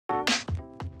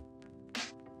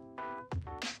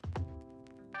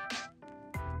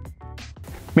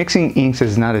Mixing inks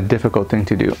is not a difficult thing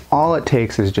to do. All it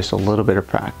takes is just a little bit of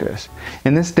practice.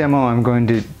 In this demo, I'm going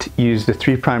to use the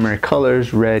three primary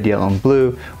colors, red, yellow, and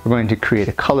blue. We're going to create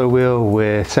a color wheel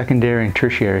with secondary and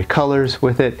tertiary colors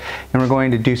with it, and we're going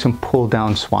to do some pull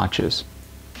down swatches.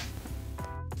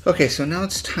 Okay, so now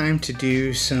it's time to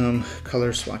do some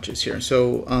color swatches here.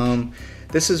 So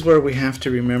this is where we have to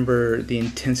remember the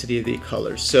intensity of the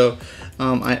colors. So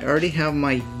I already have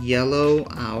my yellow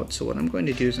out. So what I'm going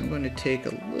to do is I'm going to take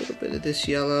a little bit of this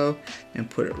yellow and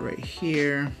put it right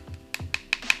here.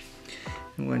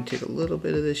 I'm going to take a little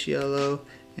bit of this yellow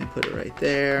and put it right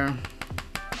there.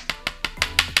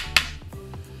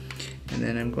 And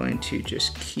then I'm going to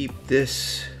just keep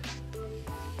this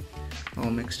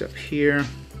all mixed up here.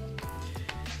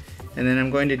 And then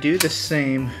I'm going to do the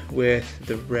same with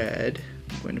the red.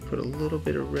 I'm going to put a little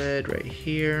bit of red right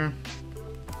here.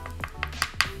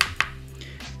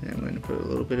 And I'm going to put a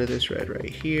little bit of this red right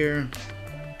here.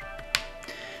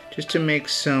 Just to make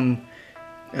some,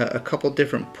 a couple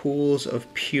different pools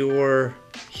of pure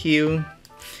hue,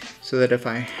 so that if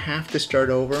I have to start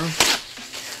over,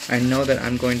 I know that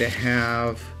I'm going to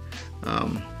have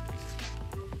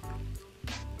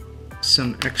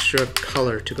some extra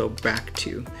color to go back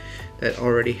to that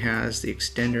already has the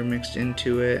extender mixed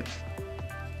into it.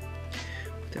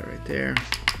 Put that right there.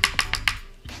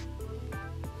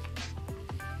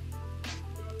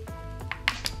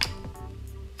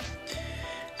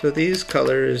 So these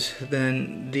colors,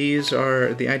 then these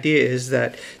are, the idea is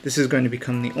that this is going to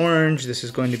become the orange, this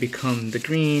is going to become the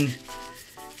green,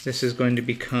 this is going to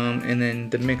become, and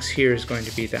then the mix here is going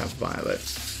to be that violet.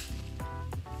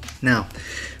 Now,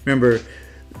 remember,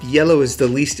 yellow is the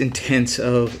least intense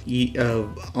of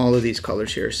all of these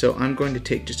colors here. So I'm going to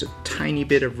take just a tiny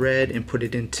bit of red and put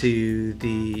it into the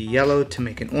yellow to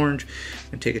make an orange.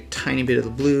 I'm going to take a tiny bit of the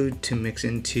blue to mix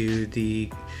into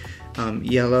the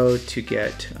yellow to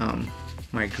get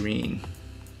my green.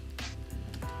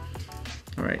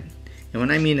 All right, and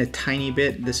when I mean a tiny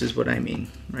bit, this is what I mean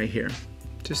right here.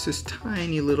 Just this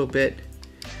tiny little bit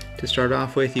to start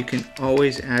off with. You can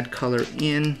always add color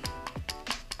in,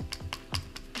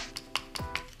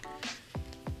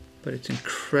 but it's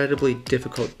incredibly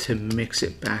difficult to mix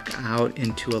it back out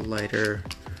into a lighter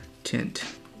tint.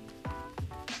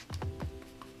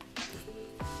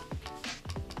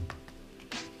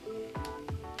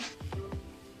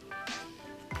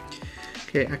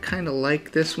 Okay, I kind of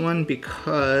like this one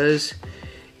because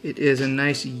it is a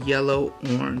nice yellow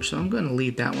orange, so I'm going to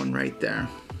leave that one right there.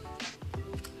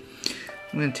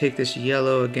 I'm going to take this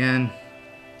yellow again.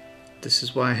 This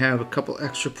is why I have a couple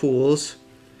extra pools.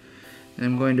 And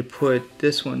I'm going to put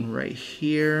this one right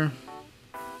here.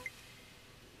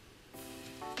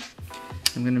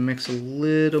 I'm going to mix a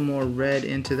little more red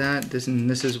into that. This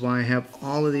is why I have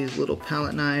all of these little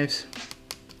palette knives.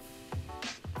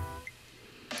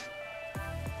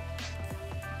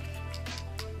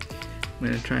 I'm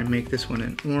going to try and make this one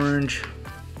an orange.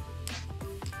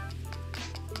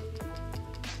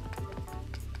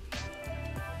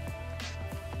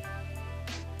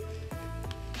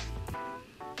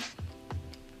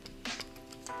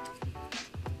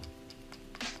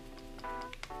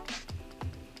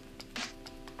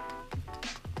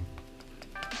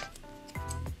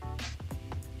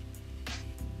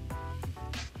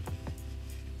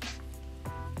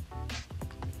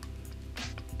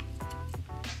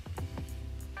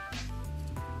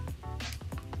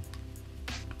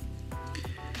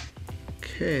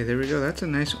 Okay, there we go. That's a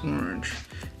nice orange.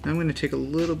 Now I'm going to take a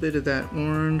little bit of that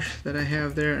orange that I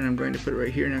have there and I'm going to put it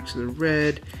right here next to the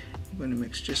red. I'm going to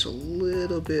mix just a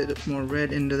little bit more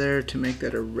red into there to make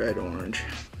that a red orange.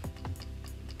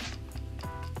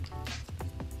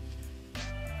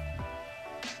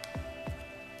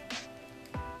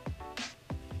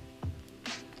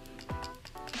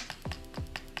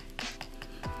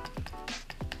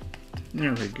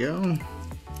 There we go.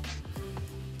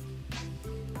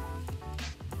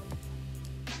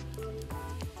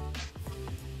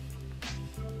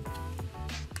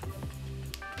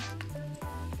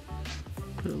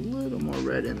 Put a little more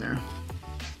red in there.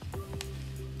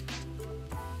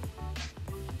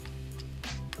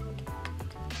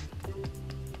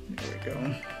 There we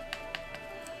go.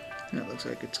 That looks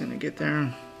like it's gonna get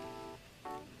there.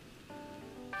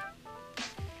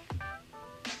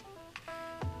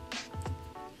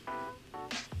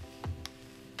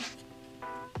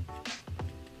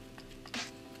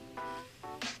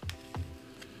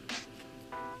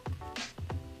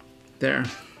 There.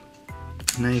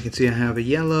 Now you can see I have a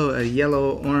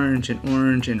yellow orange, an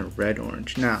orange, and a red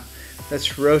orange. Now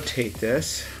let's rotate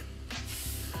this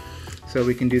so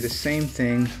we can do the same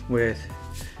thing with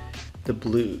the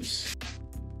blues.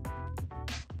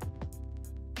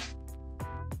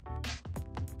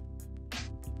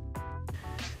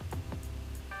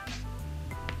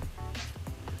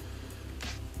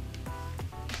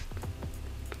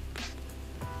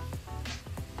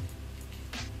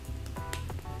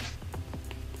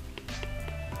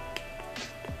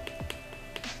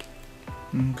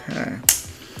 Okay,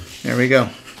 there we go.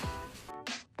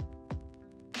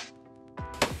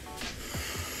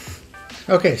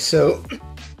 Okay, so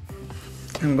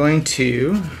I'm going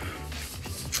to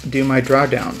do my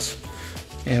drawdowns,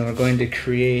 and we're going to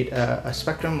create a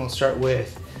spectrum. We'll start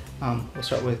with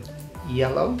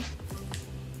yellow,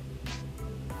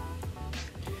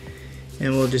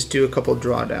 and we'll just do a couple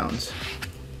drawdowns.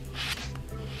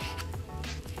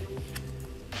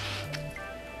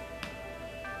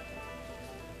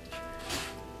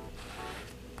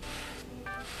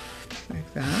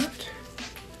 Like that.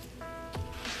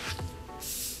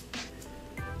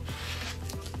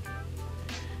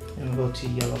 And we'll go to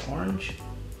yellow orange.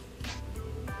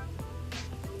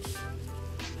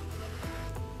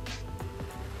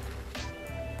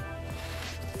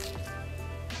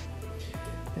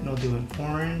 Then we'll do an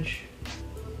orange.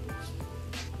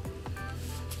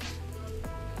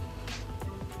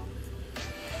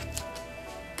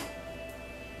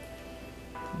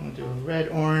 And we'll do a red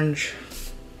orange.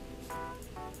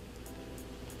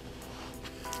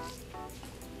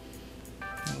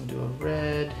 And we'll do a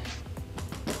red.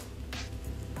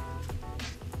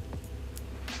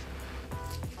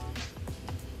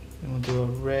 And we'll do a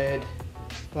red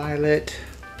violet.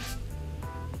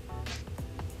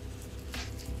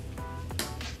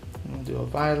 And we'll do a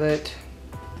violet.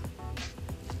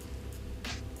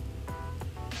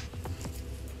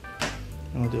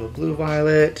 And we'll do a blue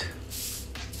violet.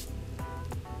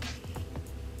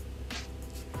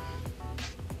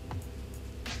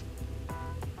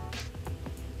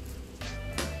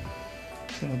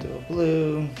 And we'll do a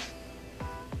blue.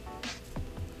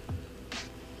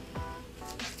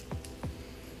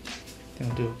 Then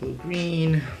we'll do a blue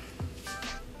green.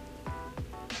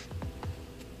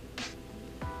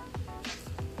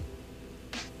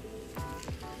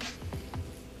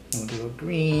 We'll do a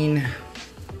green.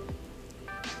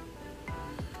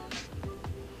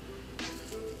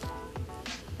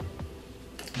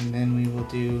 And then we will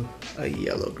do a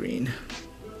yellow green.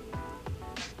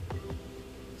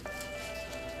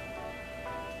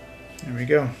 There we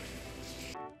go.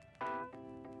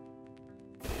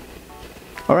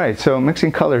 Alright, so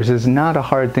mixing colors is not a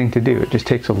hard thing to do. It just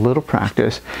takes a little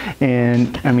practice.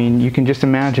 And I mean, you can just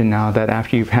imagine now that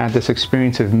after you've had this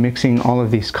experience of mixing all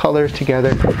of these colors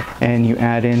together, and you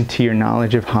add into your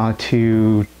knowledge of how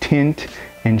to tint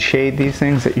and shade these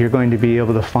things, that you're going to be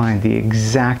able to find the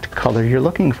exact color you're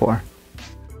looking for.